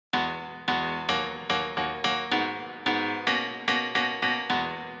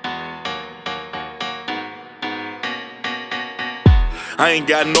I ain't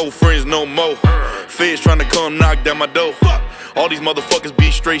got no friends no more. Feds tryna come knock down my door. All these motherfuckers be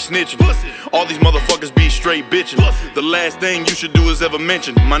straight snitching. All these motherfuckers be straight bitching. The last thing you should do is ever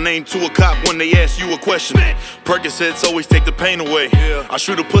mention my name to a cop when they ask you a question. Percocets always take the pain away. I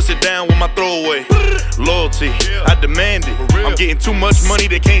shoot a pussy down with my throwaway. Loyalty, I demand it. I'm getting too much money,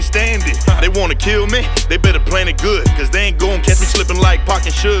 they can't stand it. They wanna kill me, they better plan it good, cause they ain't gon' catch me slipping like Pac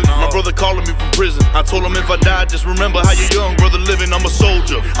and Suge. My brother calling me from prison. I told him if I die, just remember how your young brother living. I'm a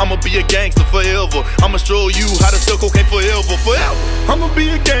soldier, I'ma be a gangster forever. I'ma show you how to sell cocaine forever. I'ma be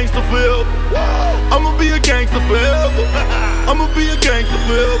a gangster forever. I'ma be a gangster forever. I'ma be a gangster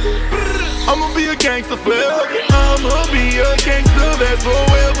forever. I'ma be a gangster forever. I'ma be a gangster, that's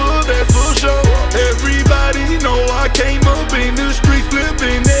forever, that's for sure. Everybody know I came up in the streets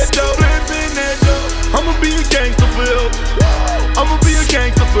flipping that dough, flipping that dough. I'ma be a gangster forever. I'ma be a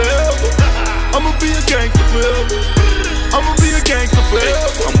gangster forever. I'ma be a gangster forever. I'ma be a gangster forever.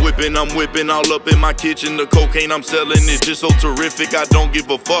 I'm whipping all up in my kitchen. The cocaine I'm selling is just so terrific. I don't give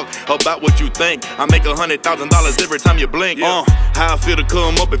a fuck about what you think. I make $100,000 every time you blink. How I feel to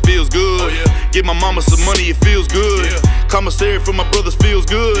come up, it feels good. Give my mama some money, it feels good. Commissary for my brothers feels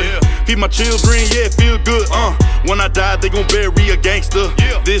good. Feed my children, yeah, it feel good. When I die, they gon' bury a gangster.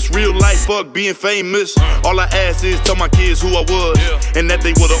 This real life, fuck being famous. All I ask is tell my kids who I was, and that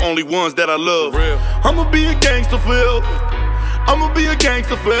they were the only ones that I love. I'ma be a gangster forever. I'ma be a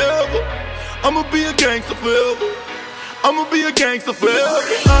gangster forever. I'ma be a gangster forever. I'ma be a gangster forever.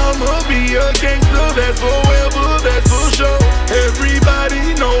 I'ma be a gangster, that's forever, that's for sure.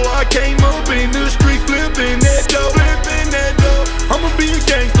 Everybody know I came up in the streets flipping that dough, flipping that dough. I'ma be a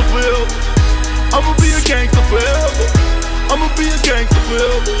gangster forever. I'ma be a gangster forever. I'ma be a gangster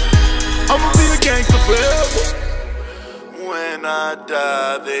forever. I'ma be a gangster forever. When I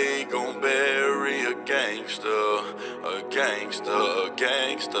die, they gon' bury a gangster, a gangster, a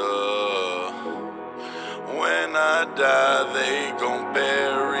gangster. When I die, they gon'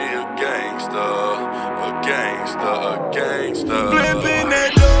 bury a gangster, a gangster, a gangster.